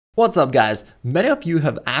What's up, guys? Many of you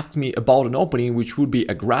have asked me about an opening which would be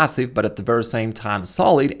aggressive but at the very same time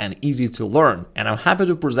solid and easy to learn, and I'm happy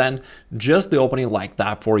to present just the opening like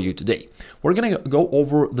that for you today. We're gonna go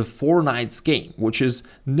over the 4 knights game, which is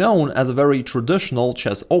known as a very traditional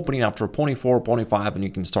chess opening after pawn e4, pawn e5, and you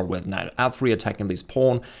can start with knight f3 attacking this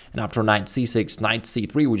pawn, and after knight c6, knight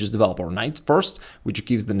c3, we just develop our knights first, which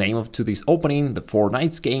gives the name to this opening, the 4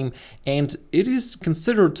 knights game, and it is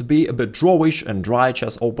considered to be a bit drawish and dry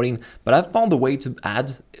chess opening. But I've found a way to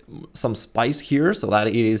add some spice here so that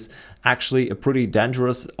it is actually a pretty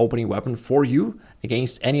dangerous opening weapon for you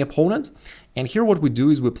against any opponent. And here what we do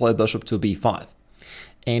is we play bishop to b5.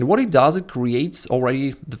 And what it does, it creates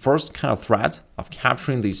already the first kind of threat of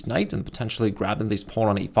capturing this knight and potentially grabbing this pawn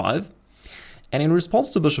on e5. And in response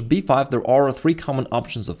to bishop b5, there are 3 common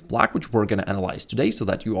options of black, which we're going to analyze today so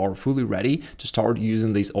that you are fully ready to start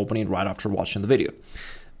using this opening right after watching the video.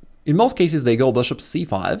 In most cases, they go bishop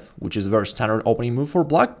c5, which is a very standard opening move for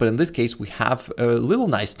black, but in this case, we have a little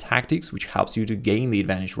nice tactics, which helps you to gain the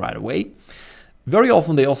advantage right away. Very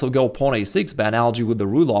often, they also go pawn a6 by analogy with the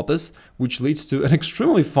roux Lopez, which leads to an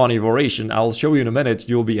extremely funny variation. I'll show you in a minute,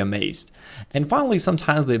 you'll be amazed. And finally,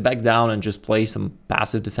 sometimes they back down and just play some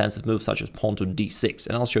passive defensive moves such as pawn to d6,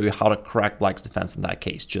 and I'll show you how to crack black's defense in that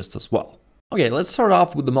case just as well. Okay, let's start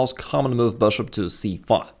off with the most common move, bishop to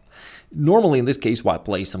c5. Normally, in this case, why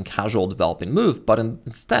play some casual developing move, but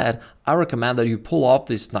instead, I recommend that you pull off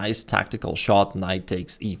this nice tactical shot, knight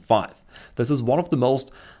takes e5. This is one of the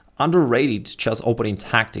most underrated chess opening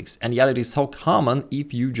tactics, and yet it is so common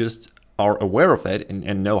if you just are aware of it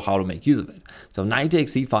and know how to make use of it. So knight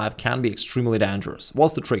takes e5 can be extremely dangerous.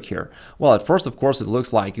 What's the trick here? Well, at first, of course, it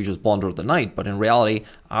looks like you just blunder the knight, but in reality,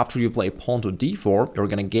 after you play pawn to d4, you're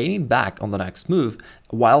going to gain it back on the next move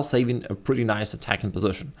while saving a pretty nice attacking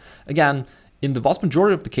position. Again, in the vast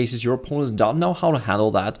majority of the cases, your opponents don't know how to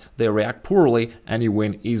handle that, they react poorly, and you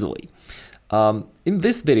win easily. In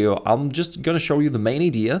this video, I'm just going to show you the main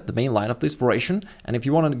idea, the main line of this variation, and if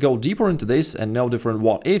you want to go deeper into this and know different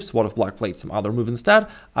what ifs, what if black played some other move instead,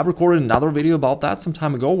 I've recorded another video about that some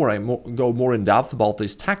time ago where I go more in depth about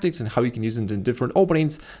these tactics and how you can use it in different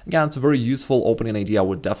openings. Again, it's a very useful opening idea. I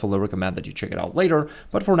would definitely recommend that you check it out later,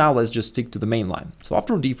 but for now, let's just stick to the main line. So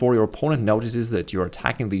after d4, your opponent notices that you're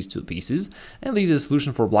attacking these 2 pieces, and the easiest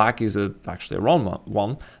solution for black is actually a wrong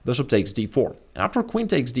one, bishop takes d4. And after queen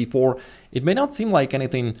takes d4, it may not seem like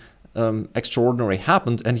anything extraordinary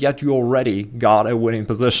happened, and yet you already got a winning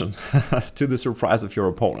position to the surprise of your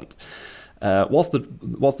opponent. What's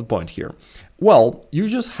the point here? Well, you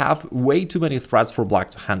just have way too many threats for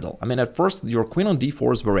black to handle. I mean, at first, your queen on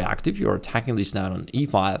d4 is very active. You're attacking this knight on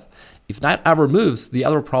e5. If knight ever moves, the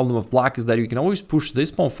other problem of black is that you can always push this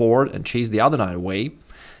pawn forward and chase the other knight away.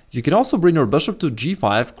 You can also bring your bishop to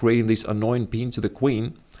g5, creating this annoying pin to the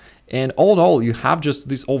queen. And all in all, you have just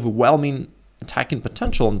this overwhelming attacking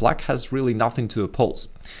potential, and black has really nothing to oppose.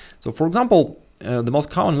 So for example, the most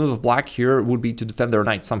common move of black here would be to defend their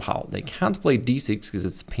knight somehow. They can't play d6 because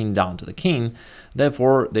it's pinned down to the king,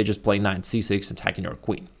 therefore they just play knight c6 attacking your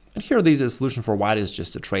queen. And here the easiest solution for white is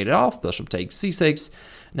just to trade it off, bishop takes c6.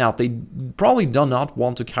 Now they probably do not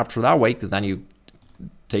want to capture that way because then you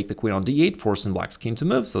take the queen on d8, forcing black's king to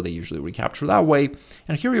move, so they usually recapture that way.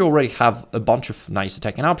 And here you already have a bunch of nice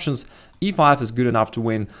attacking options. e5 is good enough to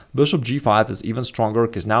win. Bishop g5 is even stronger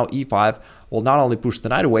because now e5 will not only push the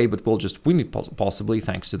knight away, but will just win it possibly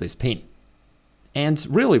thanks to this pin. And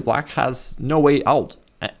really, black has no way out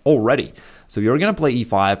already. So you're going to play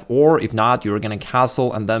e5, or if not, you're going to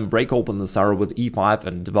castle and then break open the center with e5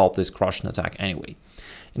 and develop this crushing attack anyway.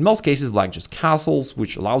 In most cases, black just castles,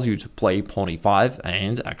 which allows you to play pawn e5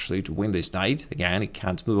 and actually to win this knight. Again, it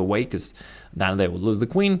can't move away because then they would lose the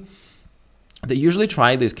queen. They usually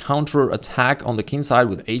try this counter attack on the king side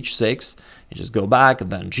with h6 and just go back and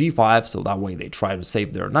then g5, so that way they try to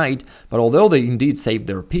save their knight. But although they indeed saved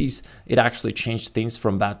their piece, it actually changed things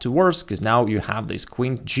from bad to worse because now you have this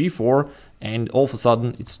queen g4 and all of a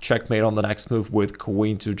sudden it's checkmate on the next move with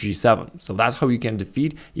queen to g7. So that's how you can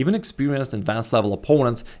defeat even experienced advanced level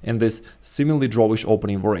opponents in this seemingly drawish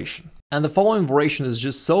opening variation. And the following variation is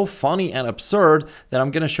just so funny and absurd that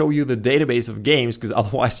I'm going to show you the database of games because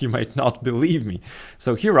otherwise you might not believe me.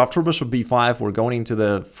 So here after bishop b5, we're going into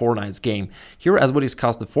the 4 knights game. Here, as we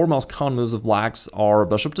discussed, the 4 most common moves of blacks are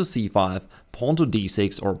bishop to c5, pawn to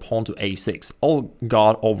d6, or pawn to a6. All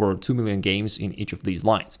got over 2 million games in each of these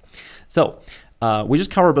lines. So we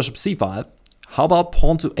just covered bishop c5. How about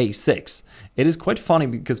pawn to a6? It is quite funny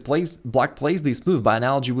because black plays this move by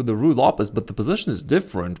analogy with the Rue Lopez, but the position is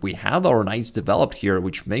different. We have our knights developed here,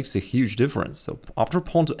 which makes a huge difference. So after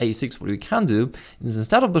pawn to a6, what you can do is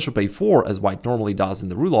instead of bishop a4, as white normally does in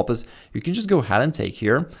the Rue Lopez, you can just go ahead and take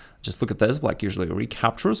here. Just look at this, black usually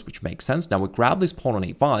recaptures, which makes sense. Now we grab this pawn on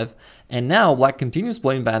a5, and now black continues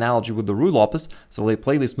playing by analogy with the Rue Lopez, so they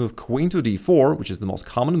play this move queen to d4, which is the most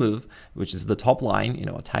common move, which is the top line, you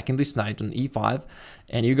know, attacking this knight on e5,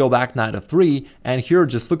 and you go back knight f3, and here,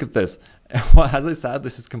 just look at this. As I said,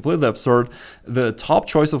 this is completely absurd. The top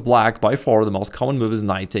choice of black, by far, the most common move is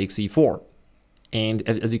knight takes e4. And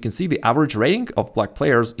as you can see, the average rating of black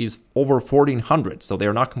players is over 1400, so they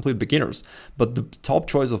are not complete beginners. But the top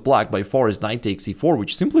choice of black by far is knight takes e4,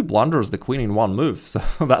 which simply blunders the queen in one move. So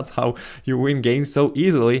that's how you win games so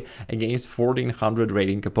easily against 1400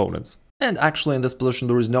 rating opponents. And actually in this position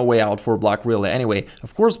there is no way out for black really anyway.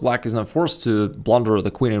 Of course black is not forced to blunder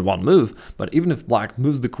the queen in one move, but even if black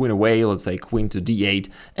moves the queen away, let's say queen to d8,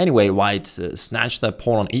 anyway white snatched that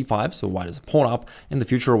pawn on e5, so white is a pawn up. In the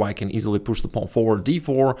future white can easily push the pawn forward,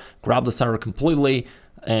 d4, grab the center completely,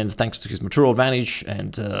 and thanks to his material advantage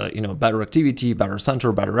and you know, better activity, better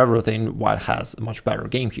center, better everything, white has a much better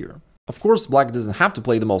game here. Of course, black doesn't have to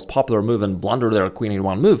play the most popular move and blunder their queen in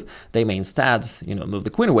one move. They may instead, you know, move the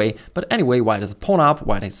queen away. But anyway, white is a pawn up.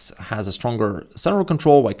 White has a stronger central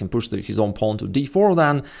control. White can push his own pawn to d4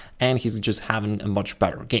 then, and he's just having a much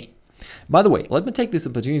better game. By the way, let me take this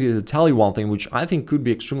opportunity to tell you one thing which I think could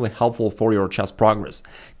be extremely helpful for your chess progress.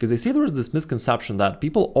 Because I see there is this misconception that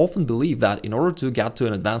people often believe that in order to get to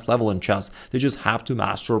an advanced level in chess, they just have to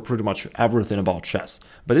master pretty much everything about chess.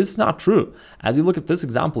 But it's not true. As you look at this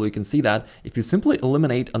example, you can see that if you simply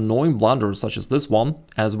eliminate annoying blunders such as this one,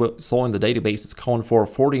 as we saw in the database, it's common for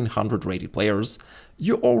 1400 rated players,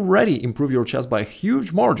 you already improve your chess by a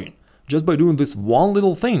huge margin just by doing this one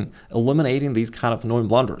little thing, eliminating these kind of annoying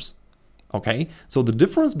blunders. Okay, so the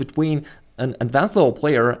difference between an advanced level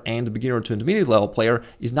player and a beginner to intermediate level player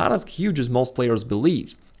is not as huge as most players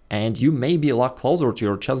believe, and you may be a lot closer to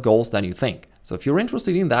your chess goals than you think. So if you're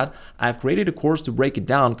interested in that, I've created a course to break it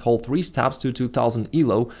down called 3 Steps to 2000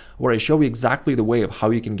 ELO, where I show you exactly the way of how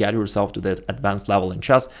you can get yourself to that advanced level in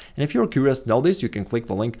chess. And if you're curious to know this, you can click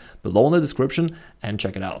the link below in the description and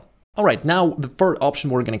check it out. Alright, now the third option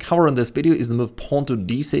we're going to cover in this video is the move pawn to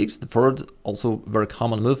d6, the third also very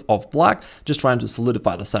common move of black, just trying to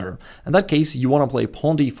solidify the center. In that case, you want to play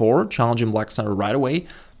pawn d4, challenging black's center right away,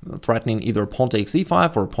 threatening either pawn takes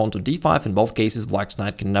e5 or pawn to d5. In both cases, black's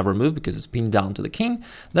knight can never move because it's pinned down to the king.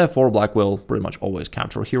 Therefore, black will pretty much always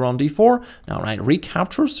capture here on d4. Now, knight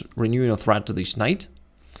recaptures, renewing a threat to this knight.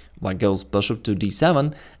 Black goes bishop to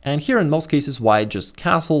d7, and here in most cases white just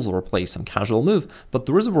castles or plays some casual move, but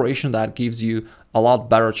there is a variation that gives you a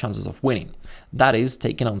lot better chances of winning. That is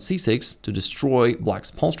taking on c6 to destroy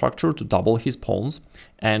black's pawn structure, to double his pawns,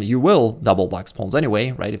 and you will double black's pawns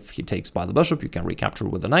anyway, right? If he takes by the bishop, you can recapture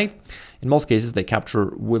with the knight. In most cases, they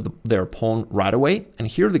capture with their pawn right away, and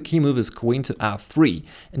here the key move is queen to f3,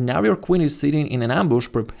 and now your queen is sitting in an ambush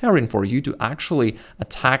preparing for you to actually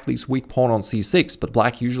attack this weak pawn on c6, but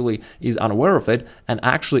black usually is unaware of it, and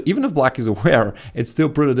actually, even if black is aware, it's still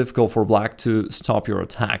pretty difficult for black to stop your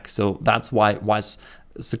attack. So that's why white's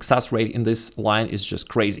success rate in this line is just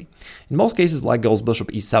crazy. In most cases, black goes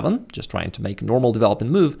bishop e7, just trying to make a normal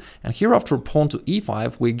development move, and here after pawn to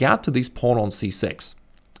e5, we get to this pawn on c6.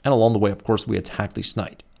 And along the way, of course, we attack this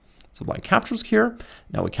knight. So black captures here,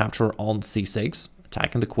 now we capture on c6,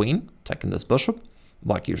 attacking the queen, attacking this bishop.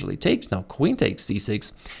 Black usually takes, now queen takes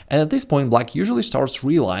c6, and at this point, black usually starts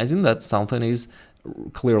realizing that something is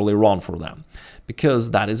clearly wrong for them,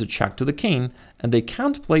 because that is a check to the king, and they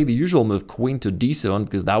can't play the usual move queen to d7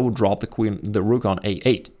 because that would drop the rook on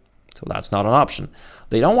a8, so that's not an option.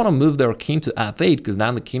 They don't want to move their king to f8 because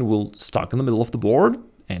then the king will stuck in the middle of the board,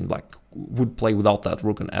 and black would play without that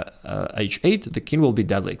rook on h8. The king will be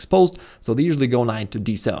deadly exposed, so they usually go knight to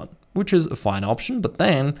d7, which is a fine option, but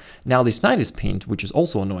then now this knight is pinned, which is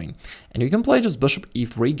also annoying. And you can play just bishop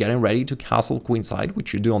e3, getting ready to castle queenside,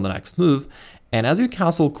 which you do on the next move. And as you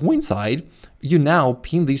castle queenside, you now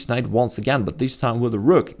pin this knight once again, but this time with a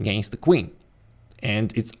rook against the queen.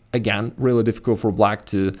 And it's, again, really difficult for black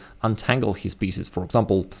to untangle his pieces. For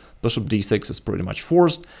example, bishop d6 is pretty much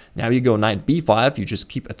forced. Now you go knight b5, you just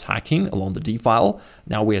keep attacking along the d file.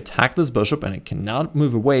 Now we attack this bishop, and it cannot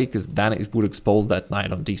move away because then it would expose that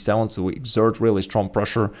knight on d7, so we exert really strong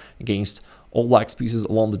pressure against all black's pieces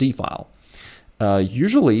along the d file.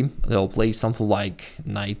 Usually, they'll play something like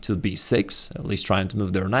knight to b6, at least trying to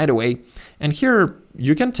move their knight away. And here,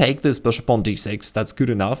 you can take this bishop on d6, that's good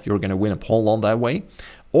enough, you're going to win a pawn along that way.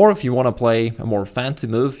 Or if you want to play a more fancy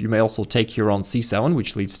move, you may also take here on c7,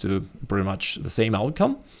 which leads to pretty much the same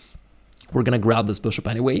outcome. We're going to grab this bishop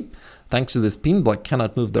anyway. Thanks to this pin, black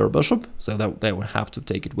cannot move their bishop, so that they would have to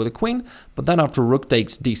take it with a queen. But then after rook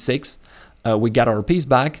takes d6, we get our piece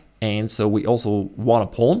back, and so we also want a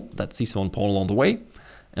pawn, that c7 pawn along the way.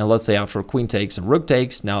 And let's say after queen takes and rook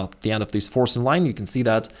takes, now at the end of this forcing line, you can see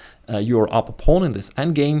that you're up a pawn in this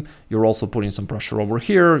endgame. You're also putting some pressure over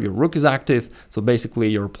here. Your rook is active. So basically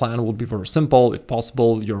your plan would be very simple. If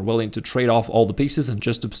possible, you're willing to trade off all the pieces and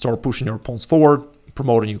just to start pushing your pawns forward,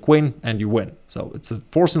 promoting your queen, and you win. So it's a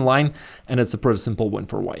forcing line, and it's a pretty simple win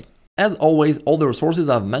for white. As always, all the resources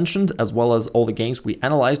I've mentioned, as well as all the games we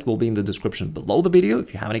analyzed, will be in the description below the video.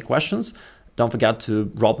 If you have any questions, don't forget to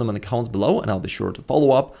drop them in the comments below, and I'll be sure to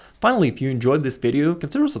follow up. Finally, if you enjoyed this video,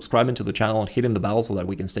 consider subscribing to the channel and hitting the bell so that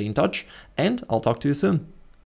we can stay in touch, and I'll talk to you soon.